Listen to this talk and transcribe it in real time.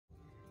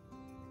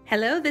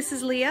Hello, this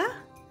is Leah,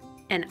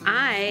 and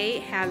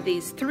I have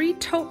these 3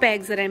 tote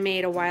bags that I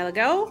made a while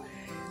ago.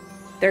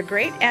 They're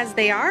great as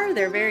they are,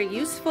 they're very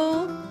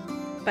useful,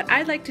 but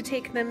I'd like to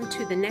take them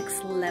to the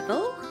next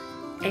level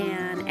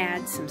and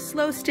add some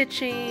slow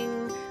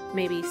stitching,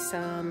 maybe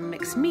some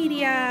mixed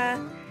media,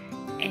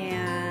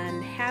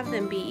 and have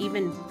them be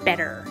even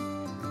better.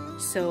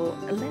 So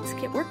let's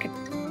get working.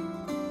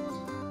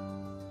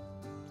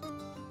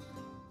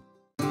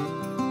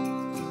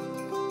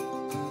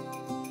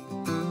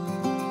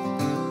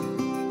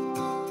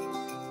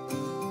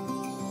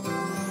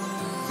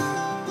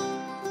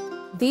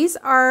 These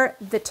are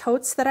the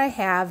totes that I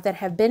have that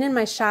have been in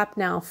my shop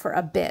now for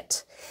a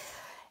bit.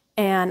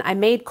 And I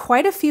made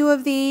quite a few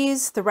of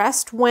these. The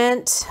rest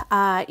went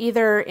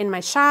either in my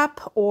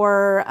shop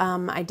or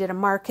I did a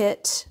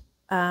market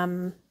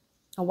a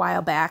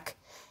while back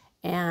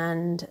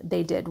and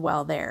they did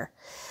well there.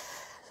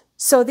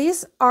 So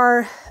these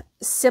are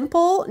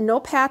simple, no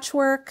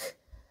patchwork.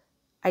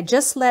 I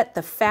just let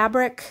the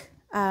fabric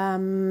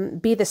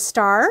be the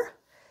star.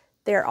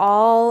 They're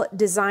all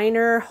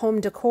designer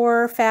home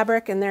decor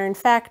fabric, and they're in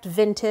fact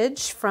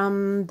vintage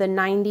from the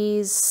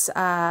 90s,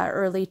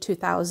 early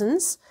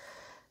 2000s.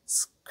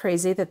 It's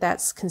crazy that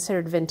that's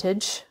considered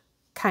vintage,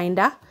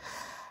 kinda.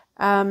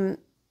 And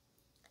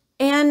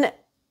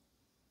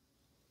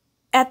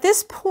at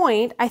this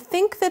point, I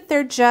think that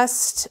they're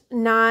just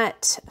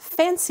not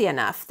fancy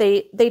enough.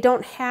 They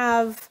don't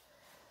have,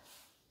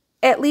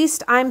 at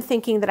least I'm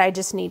thinking that I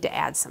just need to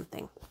add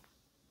something.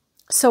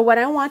 So what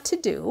I want to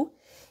do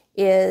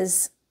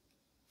is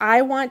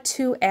I want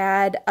to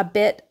add a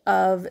bit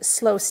of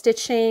slow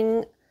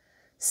stitching,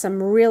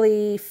 some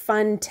really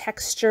fun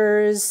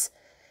textures,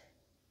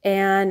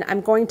 and I'm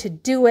going to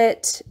do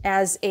it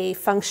as a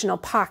functional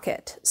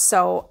pocket.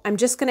 So I'm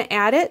just going to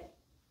add it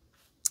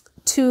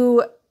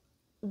to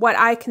what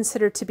I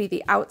consider to be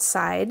the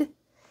outside,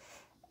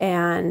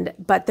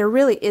 but there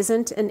really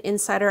isn't an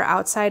inside or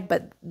outside,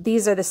 but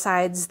these are the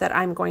sides that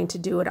I'm going to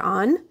do it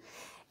on.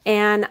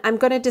 And I'm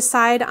going to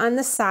decide on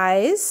the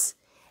size,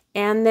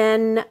 and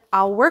then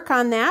I'll work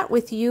on that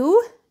with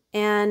you,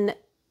 and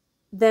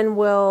then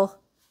I'll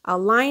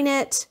line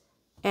it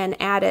and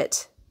add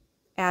it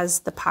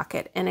as the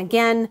pocket. And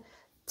again,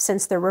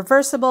 since they're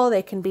reversible,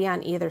 they can be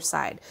on either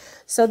side.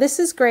 So this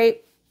is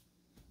great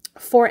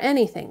for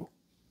anything.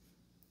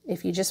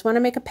 If you just want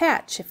to make a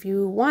patch, if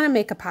you want to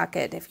make a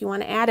pocket, if you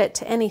want to add it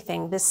to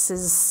anything, this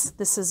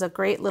is a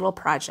great little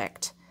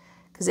project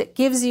because it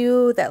gives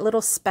you that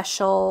little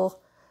special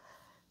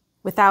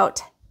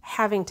without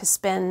having to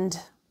spend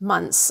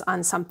months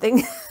on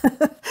something.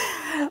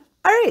 All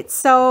right,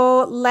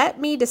 so let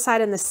me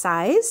decide on the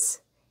size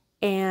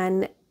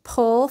and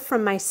pull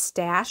from my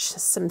stash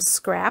some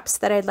scraps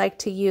that I'd like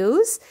to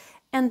use,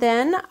 and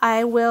then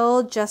I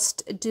will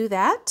just do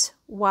that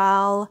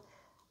while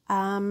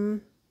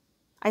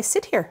I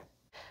sit here.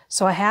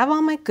 So I have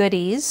all my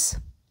goodies,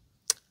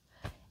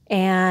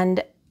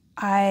 and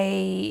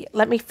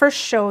let me first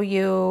show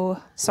you.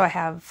 So I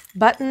have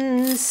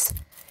buttons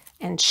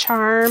and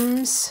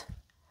charms,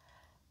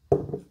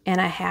 and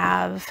I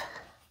have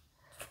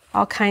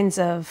all kinds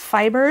of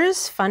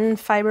fibers, fun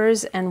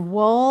fibers, and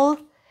wool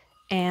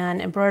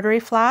and embroidery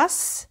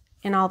floss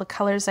in all the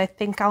colors I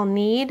think I'll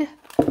need.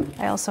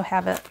 I also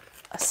have a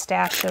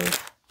stash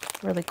of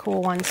really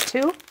cool ones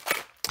too.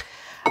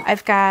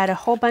 I've got a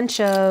whole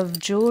bunch of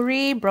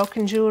jewelry,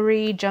 broken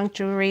jewelry, junk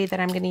jewelry that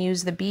I'm going to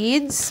use the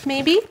beads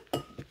maybe.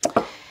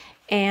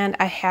 And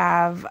I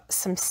have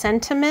some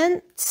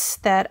sentiments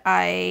that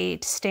I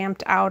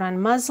stamped out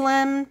on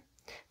muslin.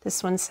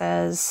 This one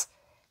says,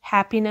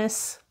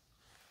 happiness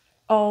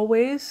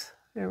always.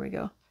 There we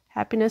go.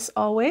 Happiness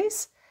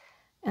always.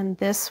 And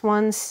this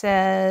one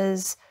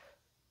says,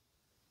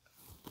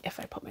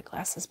 if I put my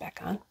glasses back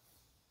on,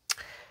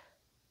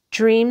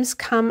 dreams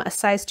come a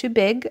size too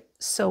big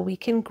so we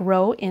can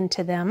grow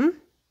into them.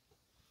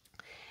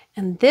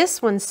 And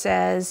this one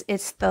says,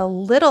 it's the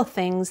little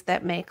things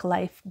that make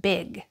life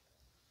big.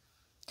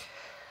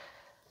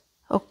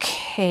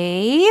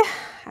 Okay,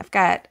 I've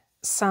got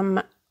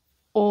some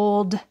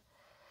old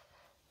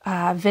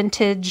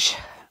vintage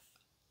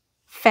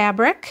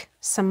fabric,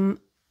 some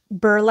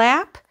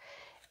burlap,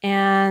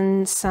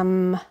 and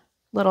some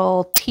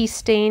little tea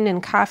stain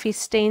and coffee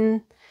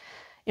stain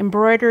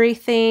embroidery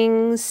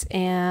things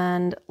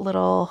and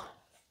little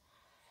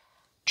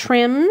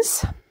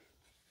trims.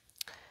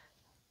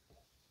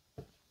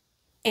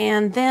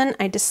 And then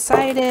I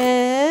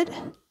decided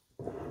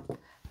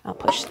I'll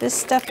push this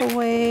stuff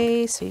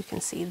away so you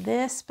can see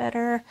this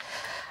better.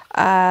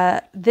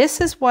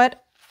 This is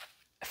what,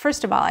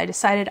 first of all, I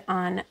decided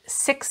on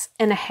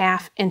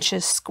 6.5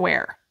 inches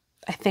square.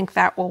 I think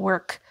that will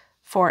work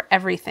for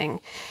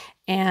everything.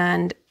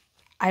 And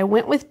I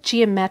went with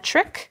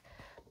geometric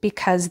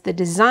because the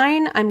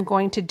design I'm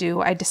going to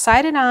do, I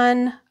decided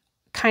on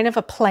kind of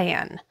a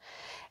plan.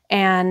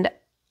 And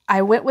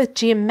I went with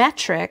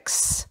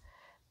geometrics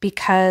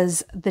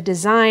because the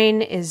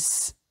design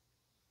is,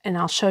 and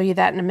I'll show you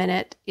that in a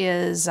minute,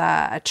 is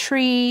a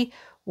tree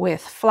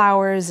with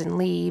flowers and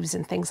leaves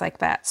and things like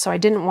that. So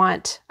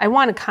I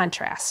wanted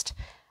contrast.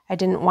 I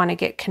didn't want to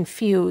get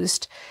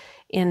confused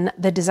in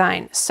the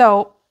design.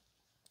 So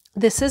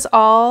this is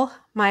all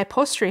my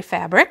upholstery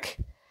fabric,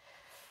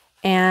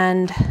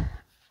 and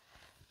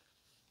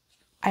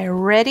I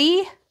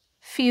already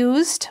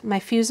fused my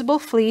fusible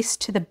fleece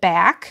to the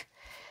back.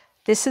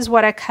 This is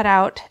what I cut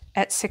out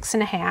at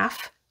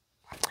 6.5,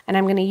 and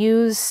I'm going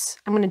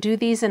to do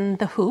these in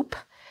the hoop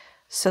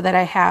so that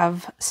I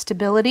have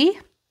stability.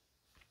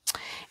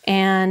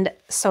 And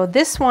so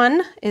this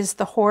one is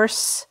the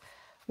horse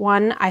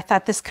one. I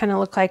thought this kind of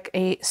looked like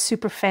a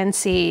super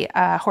fancy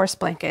horse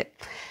blanket.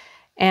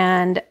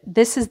 And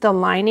this is the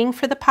lining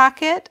for the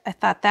pocket. I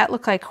thought that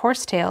looked like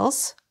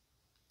horsetails.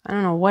 I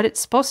don't know what it's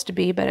supposed to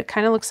be, but it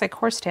kind of looks like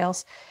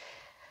horsetails.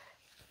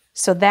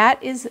 So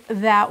that is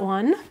that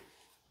one.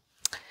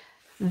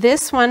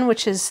 This one,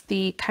 which is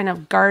the kind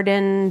of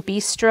garden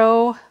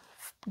bistro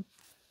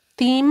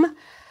theme,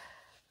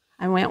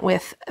 I went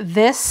with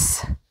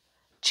this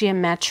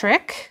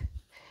geometric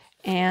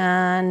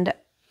and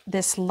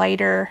this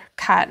lighter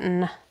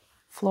cotton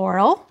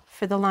floral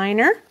for the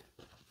liner.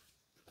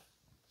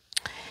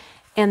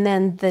 And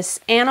then this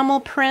animal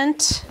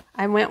print,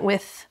 I went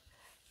with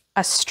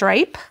a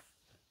stripe,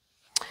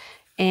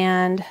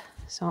 and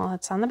so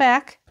it's on the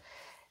back.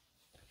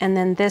 And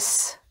then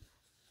this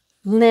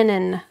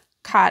linen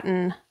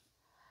cotton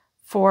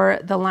for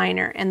the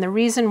liner. And the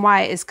reason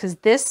why is because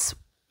this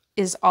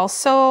is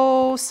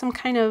also some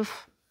kind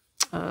of,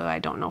 I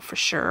don't know for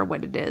sure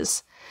what it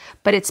is,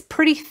 but it's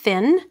pretty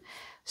thin.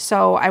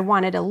 So I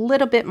wanted a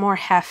little bit more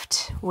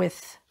heft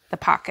with the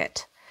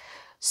pocket.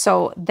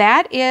 So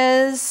that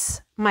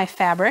is my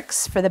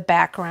fabrics for the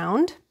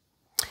background.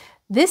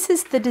 This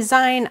is the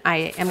design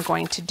I am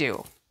going to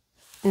do.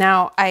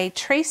 Now I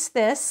traced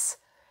this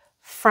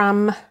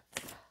from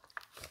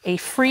a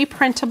free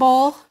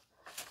printable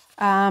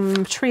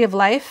Tree of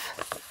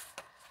Life.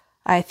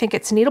 I think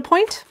it's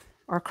needlepoint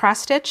or cross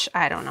stitch.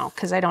 I don't know,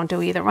 because I don't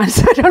do either one,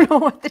 so I don't know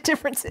what the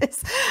difference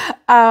is.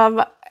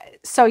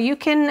 So you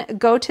can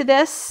go to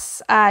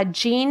this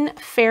Jean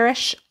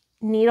Farish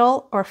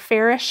needle, or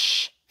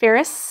Farish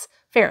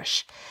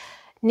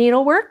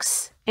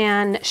Needleworks,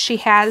 and she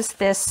has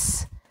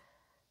this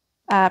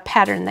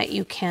pattern that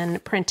you can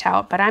print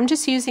out, but I'm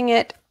just using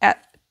it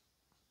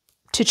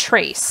to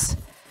trace,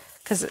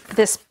 because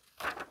this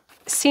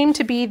seemed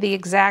to be the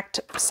exact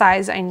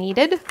size I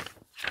needed.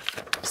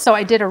 So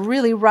I did a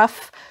really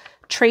rough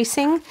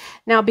tracing.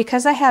 Now,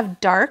 because I have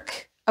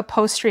dark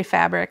upholstery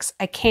fabrics,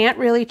 I can't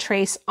really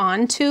trace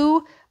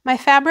onto my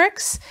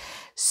fabrics.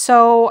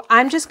 So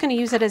I'm just going to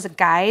use it as a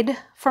guide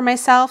for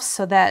myself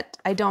so that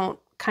I don't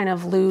kind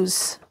of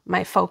lose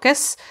my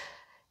focus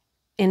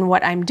in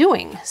what I'm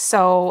doing.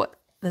 So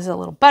there's a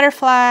little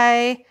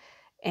butterfly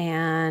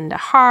and a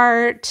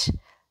heart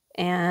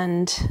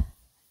and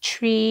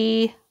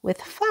tree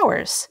with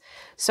flowers.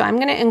 So I'm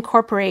going to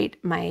incorporate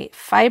my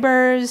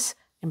fibers,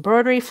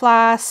 embroidery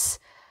floss,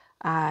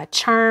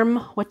 charm.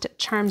 What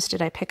charms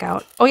did I pick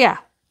out? Oh yeah,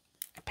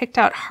 I picked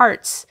out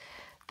hearts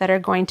that are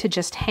going to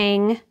just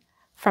hang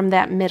from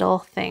that middle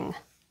thing.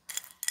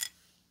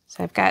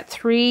 So I've got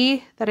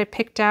 3 that I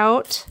picked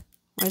out.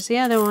 Where's the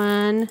other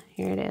one?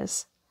 Here it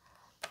is.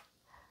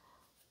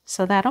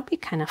 So that'll be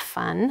kind of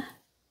fun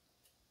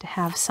to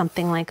have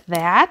something like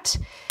that.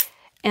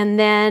 And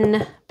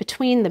then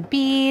between the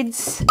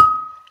beads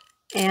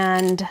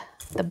and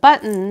the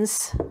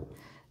buttons,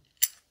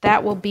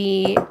 that will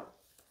be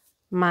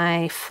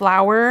my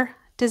flower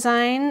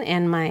design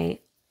and my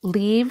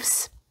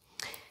leaves.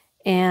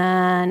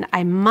 And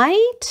I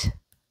might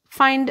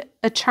find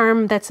a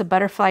charm that's a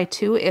butterfly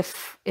too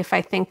if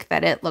I think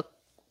that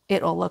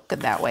it'll look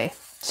good that way.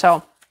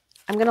 So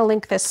I'm going to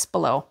link this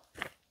below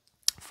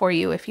for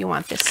you if you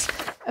want this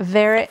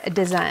very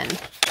design.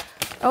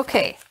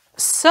 Okay,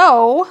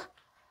 so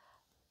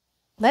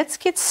let's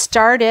get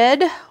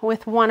started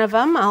with one of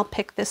them. I'll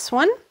pick this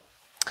one.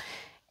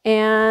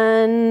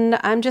 And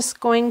I'm just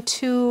going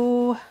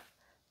to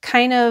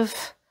kind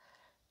of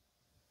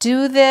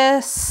do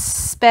this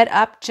sped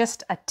up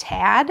just a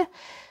tad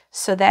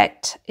so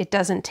that it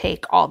doesn't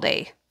take all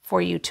day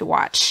for you to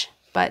watch.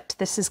 But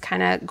this is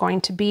kind of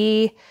going to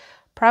be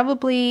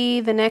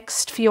probably the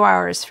next few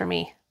hours for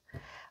me.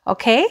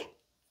 Okay,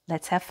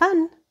 let's have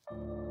fun.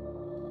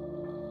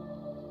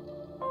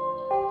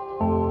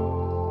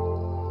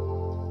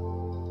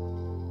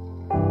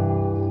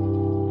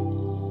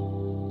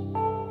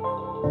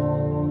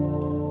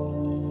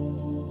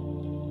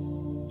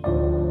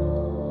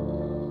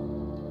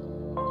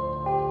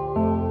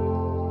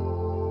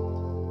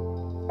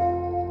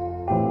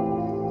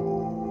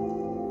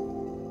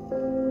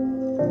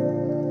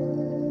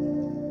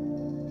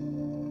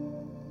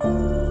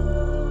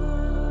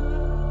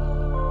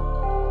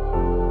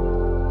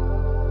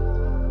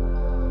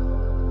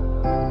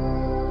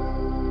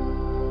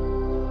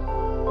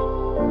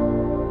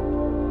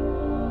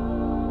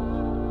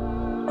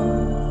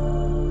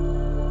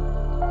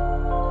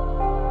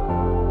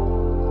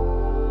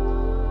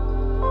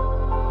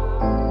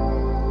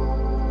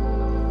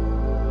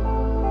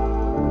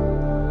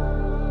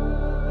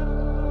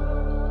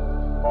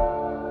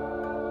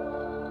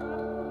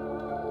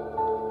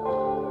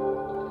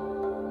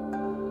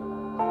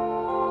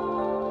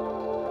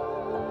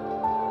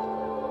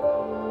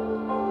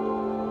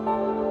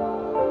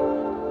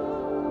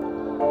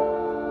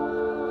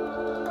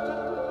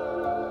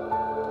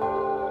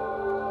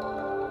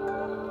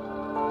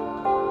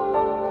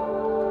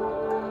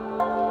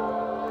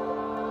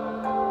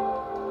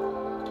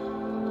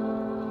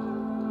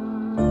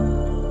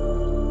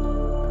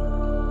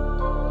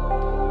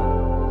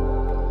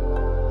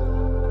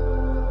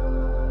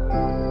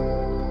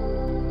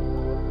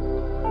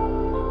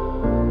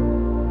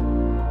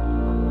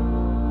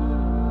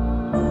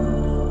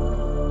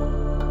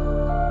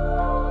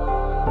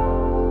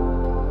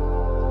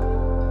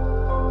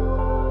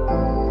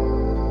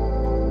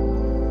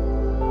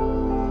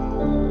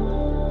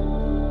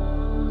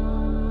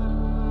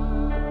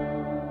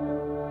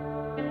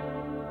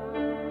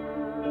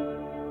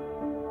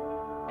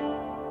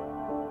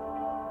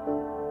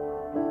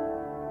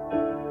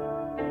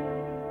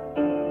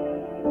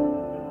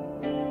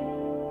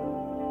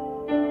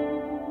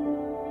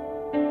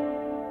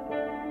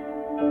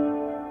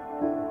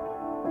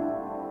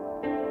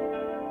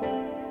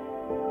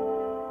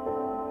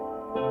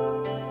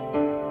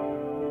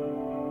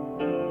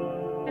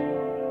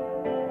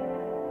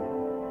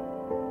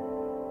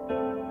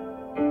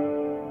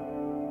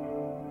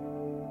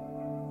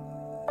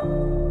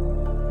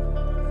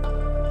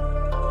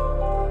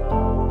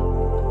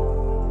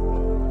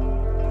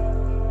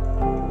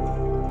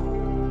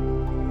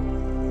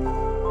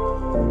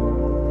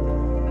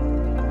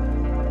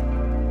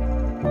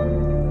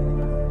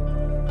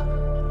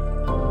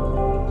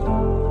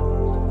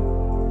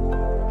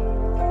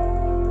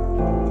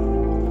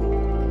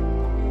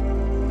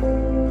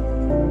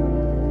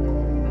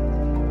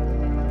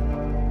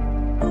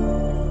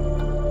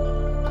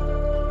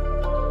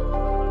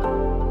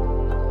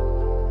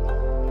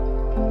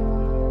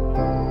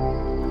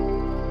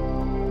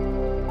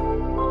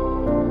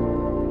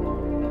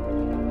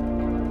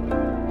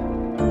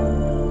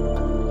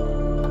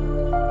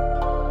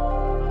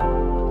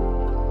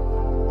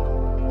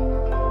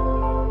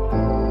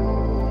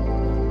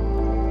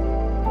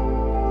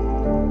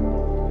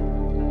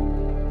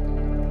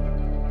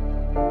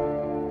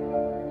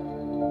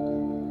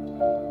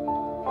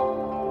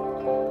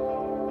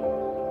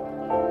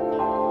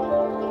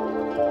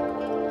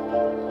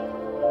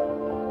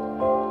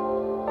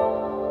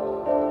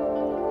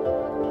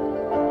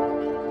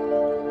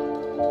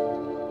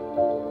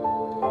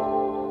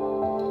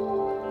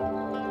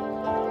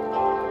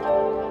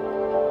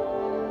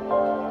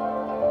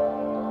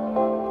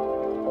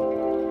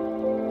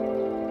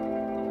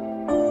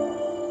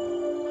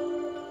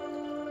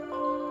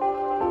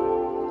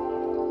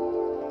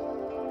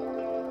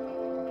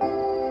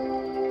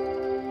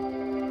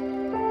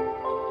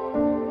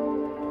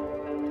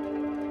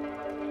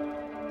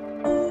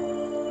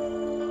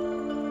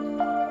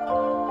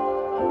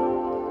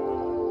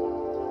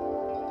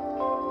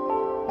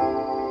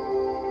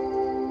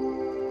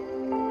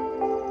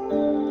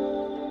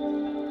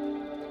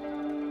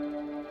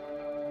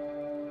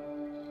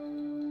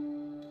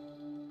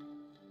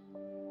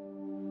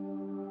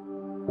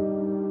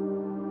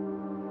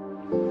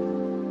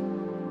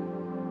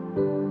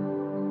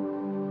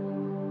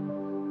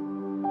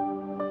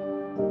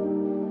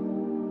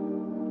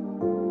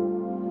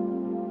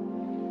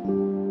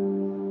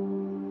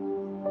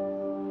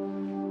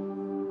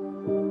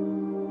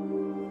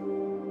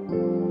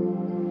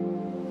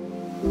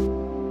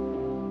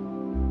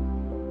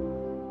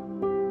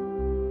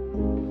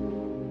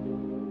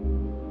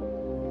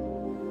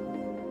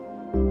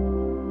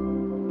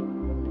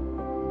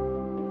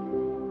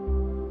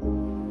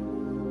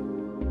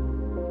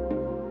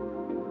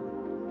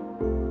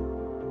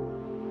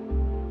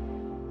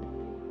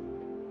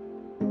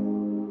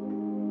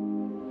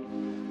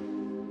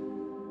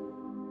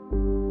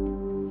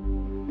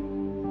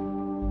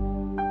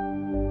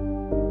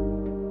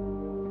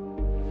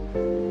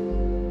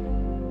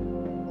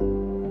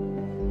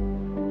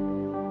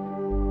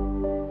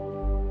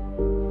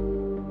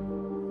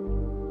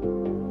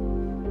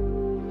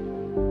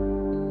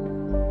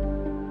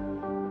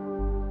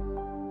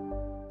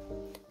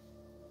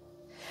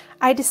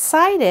 I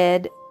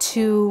decided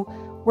to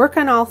work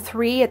on all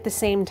three at the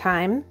same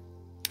time.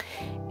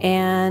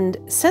 And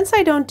since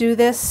I don't do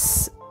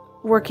this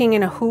working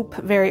in a hoop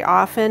very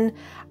often,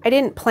 I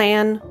didn't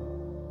plan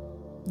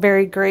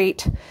very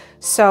great.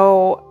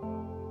 So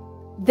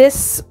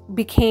this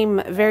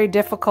became very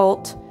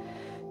difficult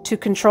to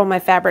control my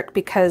fabric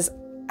because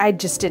I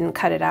just didn't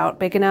cut it out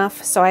big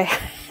enough. So I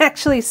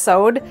actually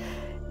sewed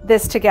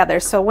this together.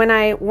 So when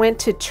I went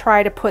to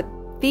try to put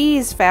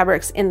these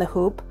fabrics in the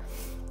hoop,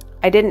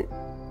 I didn't,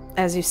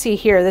 as you see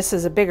here, this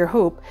is a bigger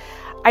hoop.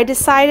 I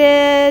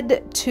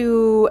decided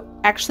to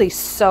actually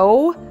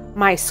sew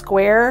my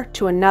square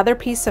to another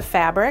piece of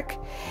fabric,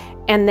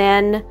 and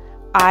then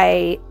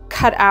I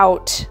cut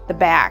out the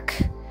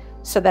back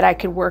so that I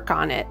could work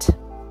on it.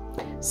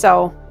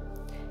 So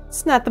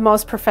it's not the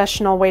most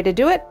professional way to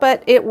do it,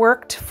 but it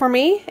worked for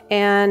me.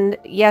 And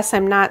yes,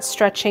 I'm not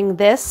stretching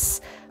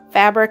this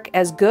fabric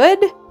as good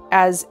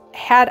as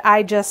had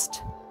I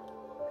just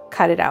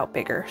cut it out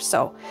bigger.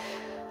 So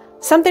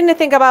something to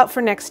think about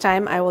for next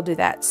time. I will do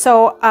that.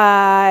 So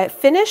I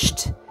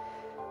finished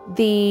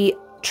the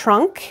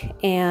trunk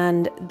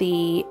and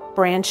the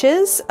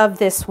branches of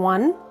this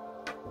one.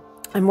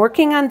 I'm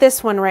working on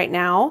this one right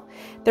now.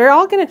 They're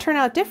all going to turn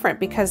out different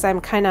because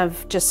I'm kind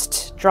of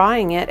just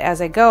drawing it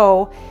as I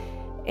go.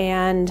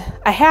 And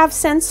I have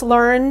since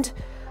learned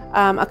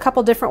a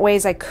couple different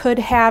ways I could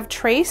have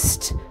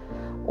traced,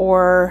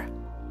 or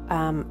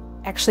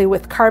actually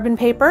with carbon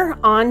paper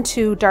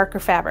onto darker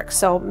fabric.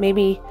 So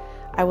maybe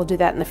I will do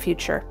that in the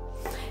future.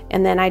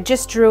 And then I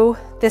just drew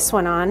this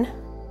one on.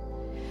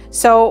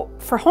 So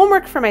for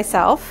homework for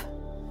myself,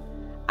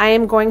 I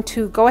am going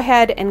to go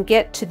ahead and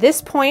get to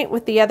this point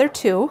with the other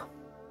two.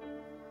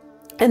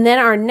 And then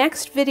our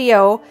next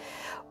video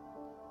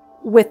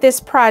with this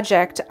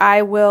project,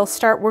 I will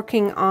start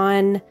working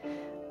on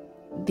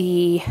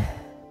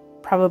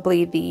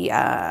probably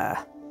the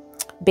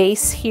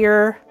base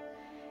here,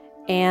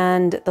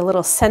 and the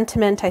little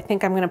sentiment I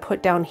think I'm going to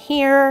put down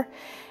here,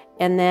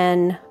 and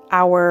then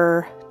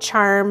our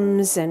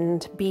charms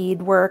and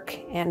bead work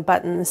and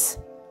buttons.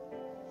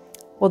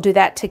 We'll do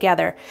that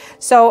together.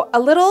 So a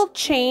little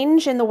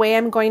change in the way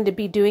I'm going to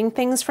be doing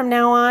things from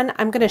now on.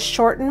 I'm going to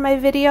shorten my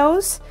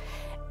videos,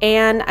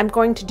 and I'm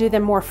going to do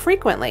them more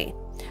frequently.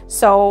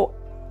 So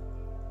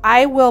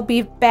I will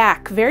be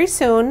back very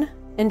soon,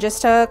 in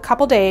just a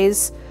couple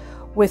days,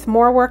 with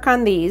more work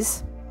on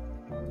these.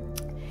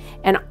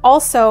 And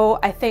also,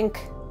 I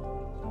think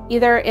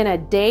either in a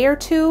day or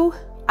two,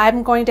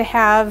 I'm going to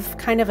have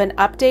kind of an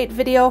update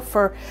video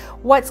for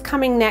what's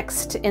coming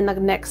next in the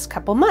next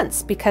couple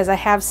months, because I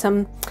have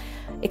some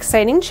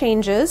exciting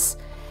changes,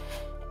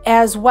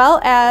 as well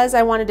as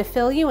I wanted to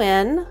fill you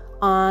in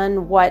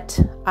on what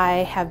I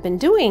have been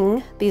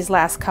doing these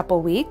last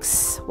couple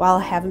weeks while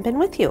I haven't been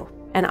with you.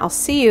 And I'll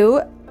see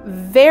you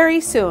very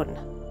soon.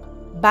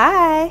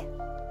 Bye.